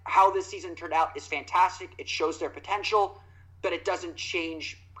how this season turned out is fantastic. It shows their potential, but it doesn't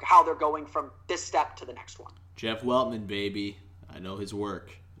change how they're going from this step to the next one. Jeff Weltman, baby. I know his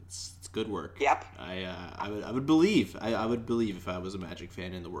work. It's good work. Yep. I would believe. I would believe if I was a Magic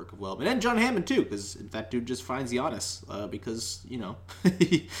fan in the work of Weltman and John Hammond too, because that dude just finds Giannis because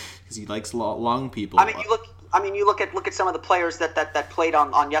because he likes long people. You look at some of the players that played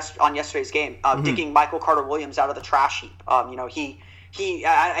on yesterday's game. Digging Michael Carter Williams out of the trash heap. He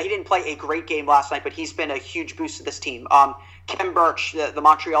didn't play a great game last night, but he's been a huge boost to this team. Kem Birch, the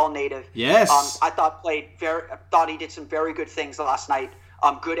Montreal native. Yes. I thought he did some very good things last night.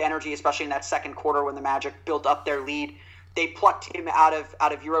 Good energy, especially in that second quarter when the Magic built up their lead. They plucked him out of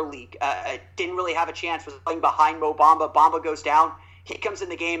EuroLeague. Didn't really have a chance. Was playing behind Mo Bamba. Bamba goes down. He comes in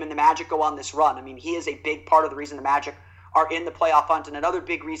the game, and the Magic go on this run. I mean, he is a big part of the reason the Magic are in the playoff hunt. And another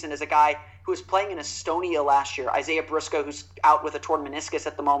big reason is a guy who was playing in Estonia last year, Isaiah Briscoe, who's out with a torn meniscus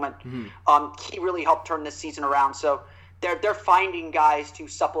at the moment. He really helped turn this season around. So they're finding guys to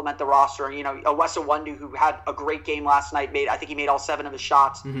supplement the roster. Wes Iwundu, who had a great game last night, I think he made all 7 of his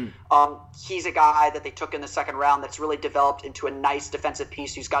shots. He's a guy that they took in the second round that's really developed into a nice defensive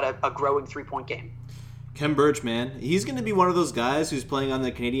piece who's got a growing 3-point game. Kem Birch, man, he's going to be one of those guys who's playing on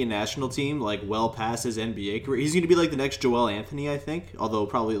the Canadian national team like well past his NBA career. He's going to be like the next Joel Anthony, I think, although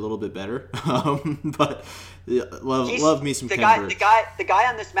probably a little bit better. But love me some Kem Birch. The guy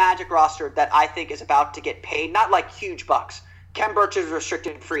on this Magic roster that I think is about to get paid, not like huge bucks. Kem Birch is a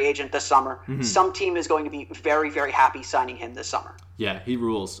restricted free agent this summer. Some team is going to be very, very happy signing him this summer. Yeah, he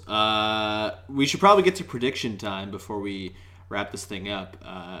rules. We should probably get to prediction time before we wrap this thing up.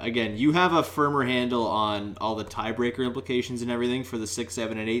 Again, you have a firmer handle on all the tiebreaker implications and everything for the 6,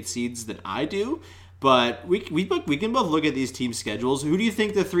 7, and 8 seeds than I do, but we can both look at these team schedules. Who do you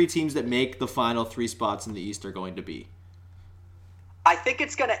think the 3 teams that make the final 3 spots in the East are going to be? I think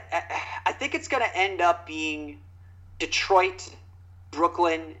it's gonna end up being Detroit,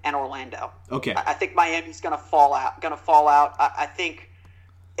 Brooklyn, and Orlando. Okay. I think Miami's gonna fall out. I think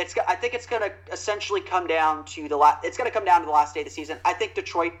it's going to essentially come down to the last day of the season. I think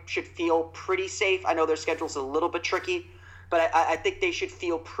Detroit should feel pretty safe. I know their schedule's a little bit tricky, but I think they should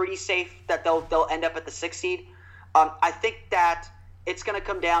feel pretty safe that they'll end up at the 6th seed. I think that it's going to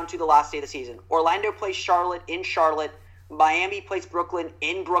come down to the last day of the season. Orlando plays Charlotte in Charlotte. Miami plays Brooklyn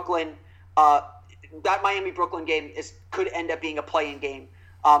in Brooklyn. That Miami-Brooklyn game could end up being a play-in game.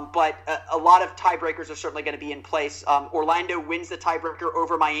 But a lot of tiebreakers are certainly going to be in place. Orlando wins the tiebreaker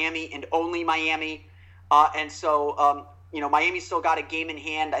over Miami and only Miami. And so, Miami's still got a game in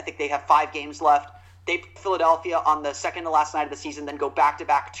hand. I think they have 5 games left. They play Philadelphia on the second to last night of the season, then go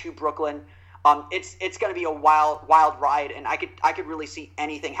back-to-back to Brooklyn. It's going to be a wild ride, and I could really see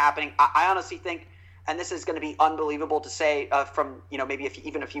anything happening. I honestly think, and this is going to be unbelievable to say from maybe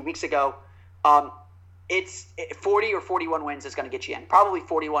even a few weeks ago, it's 40 or 41 wins is going to get you in. Probably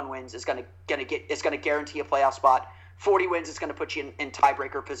 41 wins is going to guarantee a playoff spot. 40 wins is going to put you in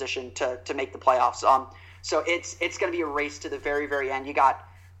tiebreaker position to make the playoffs. So it's going to be a race to the very, very end. You got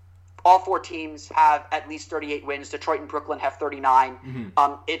all 4 teams have at least 38 wins. Detroit and Brooklyn have 39.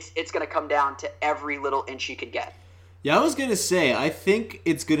 It's going to come down to every little inch you could get. Yeah, I was going to say, I think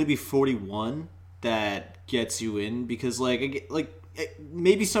it's going to be 41 that gets you in because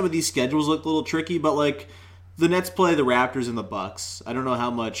maybe some of these schedules look a little tricky, but the Nets play the Raptors and the Bucks. I don't know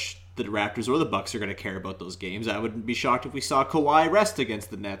how much the Raptors or the Bucks are going to care about those games. I wouldn't be shocked if we saw Kawhi rest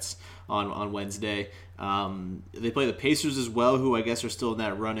against the Nets on Wednesday. They play the Pacers as well, who I guess are still in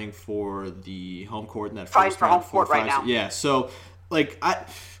that running for the home court in that first for round. home court right now. Yeah, so like I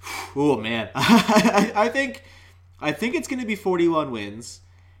think it's going to be 41 wins.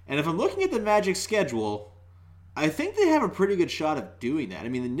 And if I'm looking at the Magic schedule, I think they have a pretty good shot of doing that. I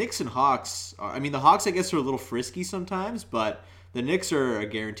mean, the Knicks and Hawks the Hawks I guess are a little frisky sometimes, but the Knicks are a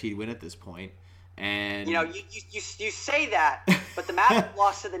guaranteed win at this point. And you say that, but the Magic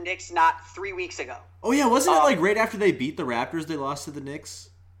lost to the Knicks not 3 weeks ago. Oh yeah, wasn't it like right after they beat the Raptors they lost to the Knicks?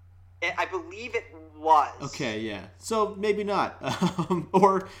 I believe it was. Okay, yeah. So maybe not.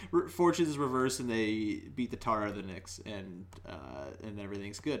 Or fortune's reverse and they beat the tar out of the Knicks and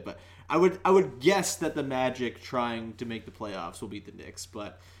everything's good. But I would guess that the Magic trying to make the playoffs will beat the Knicks,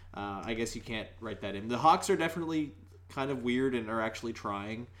 but I guess you can't write that in. The Hawks are definitely kind of weird and are actually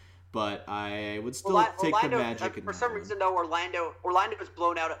trying, but I would still take the Magic. For some reason, though, Orlando has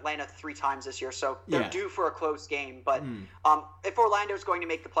blown out Atlanta 3 times this year, so they're due for a close game. But if Orlando is going to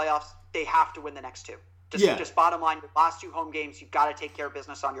make the playoffs, they have to win the next 2. Just bottom line, the last 2 home games, you've got to take care of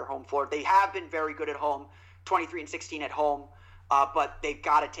business on your home floor. They have been very good at home, 23-16 at home, but they've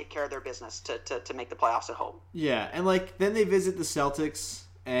got to take care of their business to make the playoffs at home. Yeah, and then they visit the Celtics,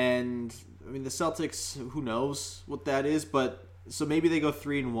 and I mean the Celtics, who knows what that is, but so maybe they go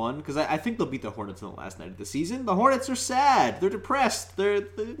 3-1 because I think they'll beat the Hornets on the last night of the season. The Hornets are sad. They're depressed. There's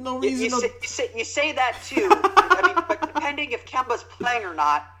no reason. You say that too. I mean, but depending if Kemba's playing or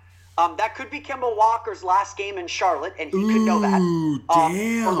not. That could be Kemba Walker's last game in Charlotte, and he could know that.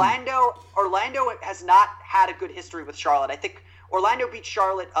 Damn. Orlando has not had a good history with Charlotte. I think Orlando beat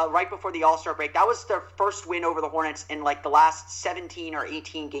Charlotte right before the All-Star break. That was their first win over the Hornets in like the last 17 or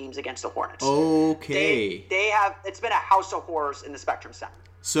 18 games against the Hornets. Okay. They have. It's been a house of horrors in the Spectrum Center.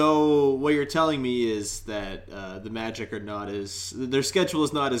 So what you're telling me is that the Magic are their schedule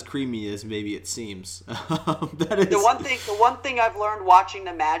is not as creamy as maybe it seems. The one thing I've learned watching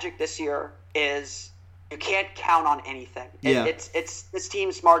the Magic this year is you can't count on anything. It's this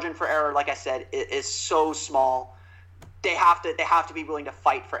team's margin for error, like I said, is so small. They have to be willing to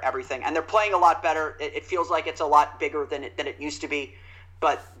fight for everything, and they're playing a lot better. It feels like it's a lot bigger than it used to be,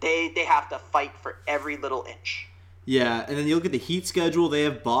 but they have to fight for every little inch. Yeah, and then you look at the Heat schedule. They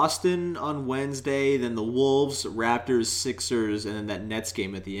have Boston on Wednesday, then the Wolves, Raptors, Sixers, and then that Nets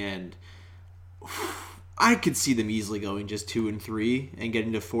game at the end. I could see them easily going just 2-3 and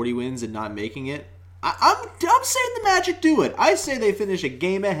getting to 40 wins and not making it. I'm saying the Magic do it. I say they finish a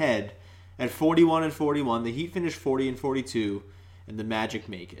game ahead at 41-41. The Heat finish 40-42, and the Magic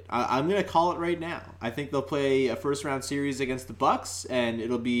make it. I'm going to call it right now. I think they'll play a first-round series against the Bucks, and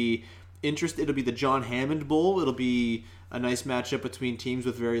it'll be it'll be the John Hammond Bowl. It'll be a nice matchup between teams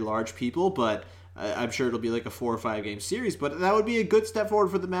with very large people, but I'm sure it'll be like a 4 or 5 game series. But that would be a good step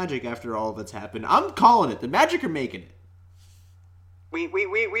forward for the Magic after all that's happened. I'm calling it. The Magic are making it.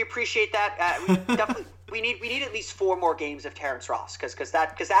 We appreciate that. We definitely we need at least 4 more games of Terrence Ross because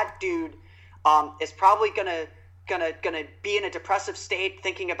that dude is probably gonna be in a depressive state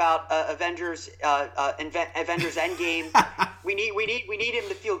thinking about Avengers Endgame. we need him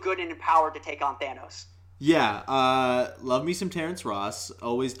to feel good and empowered to take on Thanos. Yeah, love me some Terrence Ross.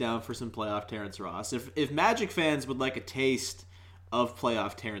 Always down for some playoff Terrence Ross. If Magic fans would like a taste of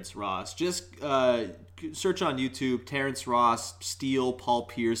playoff Terrence Ross, just search on YouTube Terrence Ross steal Paul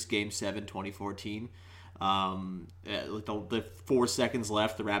Pierce Game 7 2014. The 4 seconds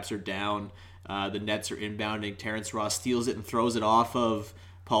left, the Raps are down. The Nets are inbounding. Terrence Ross steals it and throws it off of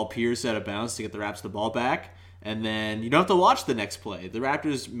Paul Pierce out of bounds to get the Raps the ball back. And then you don't have to watch the next play. The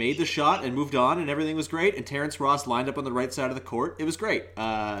Raptors made the shot and moved on, and everything was great. And Terrence Ross lined up on the right side of the court. It was great.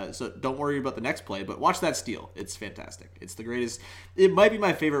 So don't worry about the next play, but watch that steal. It's fantastic. It's the greatest. It might be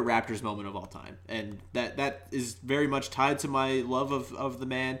my favorite Raptors moment of all time. And that is very much tied to my love of the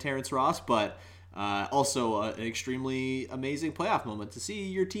man, Terrence Ross, but also an extremely amazing playoff moment to see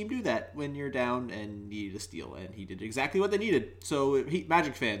your team do that when you're down and needed a steal. And he did exactly what they needed. So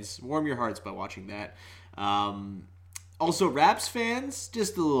Magic fans, warm your hearts by watching that. Also, Raps fans,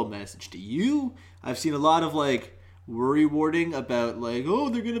 just a little message to you. I've seen a lot of worry warding about oh,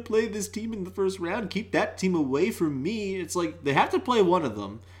 they're gonna play this team in the first round, keep that team away from me. It's like they have to play one of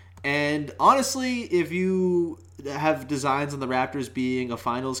them. And honestly, if you have designs on the Raptors being a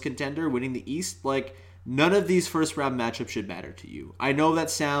finals contender, winning the East, none of these first round matchups should matter to you. I know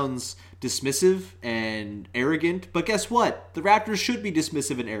that sounds dismissive and arrogant, but guess what? The Raptors should be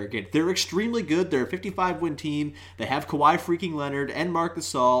dismissive and arrogant. They're extremely good. They're a 55-win team. They have Kawhi freaking Leonard and Marc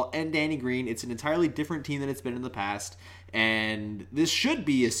Gasol and Danny Green. It's an entirely different team than it's been in the past. And this should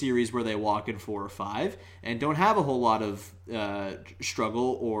be a series where they walk in 4 or 5 and don't have a whole lot of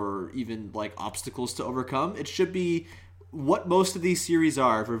struggle or even like obstacles to overcome. It should be what most of these series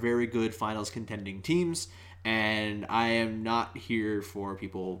are for very good finals contending teams. And I am not here for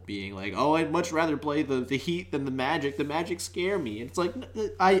people being like, oh, I'd much rather play the Heat than the Magic. The Magic scare me. It's like,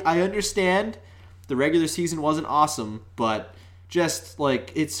 I understand the regular season wasn't awesome, but just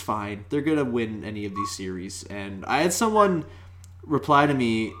like, it's fine. They're going to win any of these series. And I had someone reply to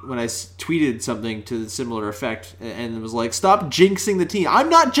me when I tweeted something to the similar effect, and it was like, stop jinxing the team. I'm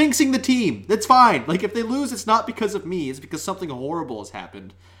not jinxing the team. That's fine. Like, if they lose, it's not because of me. It's because something horrible has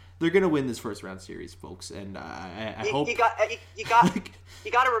happened. They're gonna win this first round series, folks, and I hope you got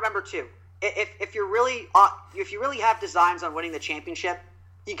to remember too. If you really have designs on winning the championship,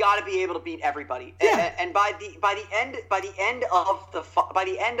 you got to be able to beat everybody. Yeah. And by the end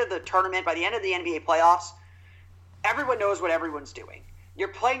of the tournament, by the end of the NBA playoffs, everyone knows what everyone's doing. You're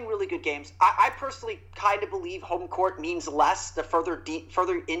playing really good games. I personally kind of believe home court means less the further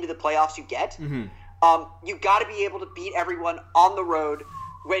into the playoffs you get. Mm-hmm. You got to be able to beat everyone on the road.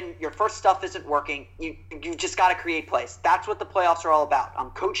 When your first stuff isn't working, you just got to create plays. That's what the playoffs are all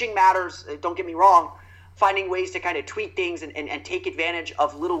about. Coaching matters, don't get me wrong, finding ways to kind of tweak things and take advantage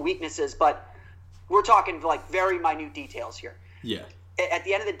of little weaknesses, but we're talking like very minute details here. Yeah. At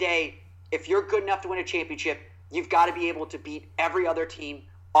the end of the day, if you're good enough to win a championship, you've got to be able to beat every other team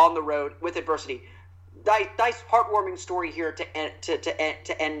on the road with adversity. Nice heartwarming story here to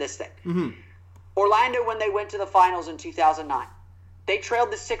end this thing. Mm-hmm. Orlando, when they went to the finals in 2009, they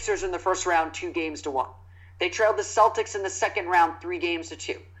trailed the Sixers in the first round 2-1. They trailed the Celtics in the second round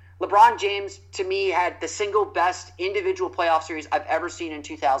 3-2. LeBron James, to me, had the single best individual playoff series I've ever seen in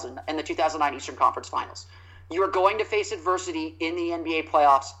the 2009 Eastern Conference Finals. You are going to face adversity in the NBA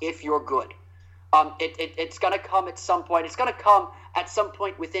playoffs if you're good. It's going to come at some point. It's going to come at some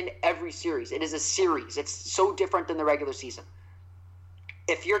point within every series. It is a series. It's so different than the regular season.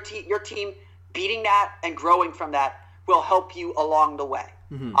 If your team beating that and growing from that will help you along the way.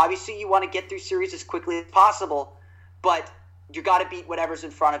 Mm-hmm. Obviously, you want to get through series as quickly as possible, but you got to beat whatever's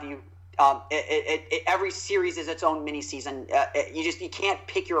in front of you. Every series is its own mini season. You can't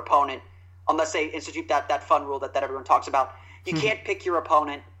pick your opponent unless they institute that fun rule that everyone talks about. You can't pick your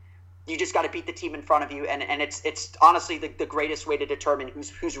opponent. You just got to beat the team in front of you, and it's honestly the greatest way to determine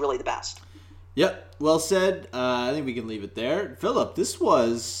who's really the best. Yep, well said. I think we can leave it there. Philip, this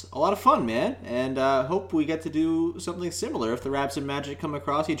was a lot of fun, man, and hope we get to do something similar. If the Raps and Magic come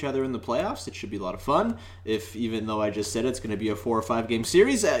across each other in the playoffs, it should be a lot of fun. Even though I just said it's going to be a 4 or 5 game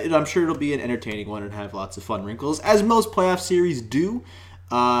series, I'm sure it'll be an entertaining one and have lots of fun wrinkles, as most playoff series do.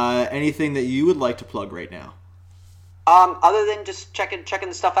 Anything that you would like to plug right now? Other than just checking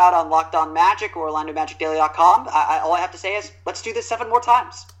the stuff out on Locked On Magic or OrlandoMagicDaily.com, all I have to say is let's do this 7 more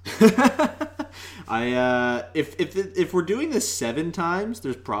times. If we're doing this 7 times,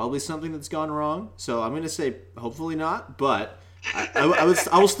 there's probably something that's gone wrong. So I'm going to say hopefully not, but I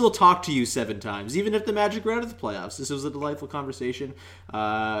will still talk to you 7 times, even if the Magic are out of the playoffs. This was a delightful conversation.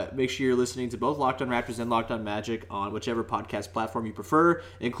 Make sure you're listening to both Locked On Raptors and Locked On Magic on whichever podcast platform you prefer,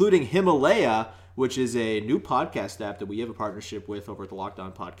 including Himalaya, which is a new podcast app that we have a partnership with over at the Locked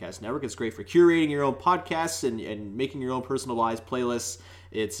On Podcast Network. It's great for curating your own podcasts and making your own personalized playlists.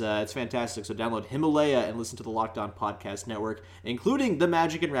 It's fantastic. So download Himalaya and listen to the Locked On Podcast Network, including the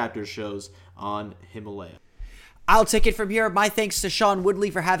Magic and Raptors shows on Himalaya. I'll take it from here. My thanks to Sean Woodley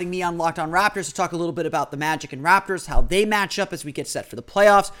for having me on Locked On Raptors to talk a little bit about the Magic and Raptors, how they match up as we get set for the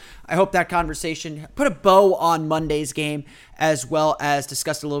playoffs. I hope that conversation put a bow on Monday's game, as well as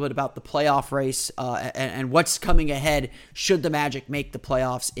discussed a little bit about the playoff race and what's coming ahead should the Magic make the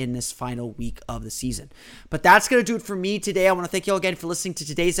playoffs in this final week of the season. But that's going to do it for me today. I want to thank you all again for listening to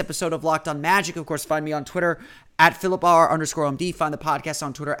today's episode of Locked On Magic. Of course, find me on Twitter at @PhilipR_MD. Find the podcast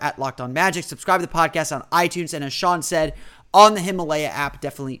on Twitter at Locked On Magic. Subscribe to the podcast on iTunes. And as Sean said, on the Himalaya app,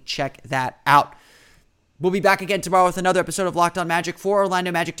 definitely check that out. We'll be back again tomorrow with another episode of Locked On Magic for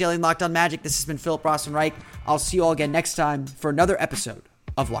Orlando Magic Daily and Locked On Magic. This has been Philip Rossman-Reich. I'll see you all again next time for another episode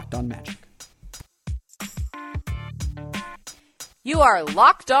of Locked On Magic. You are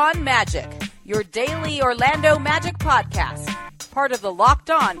Locked On Magic, your daily Orlando Magic podcast, part of the Locked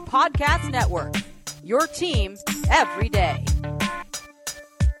On Podcast Network. Your team every day.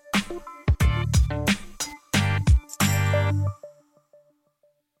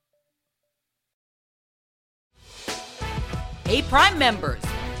 Hey, Prime members,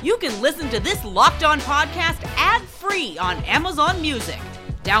 you can listen to this Locked On podcast ad-free on Amazon Music.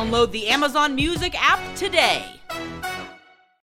 Download the Amazon Music app today.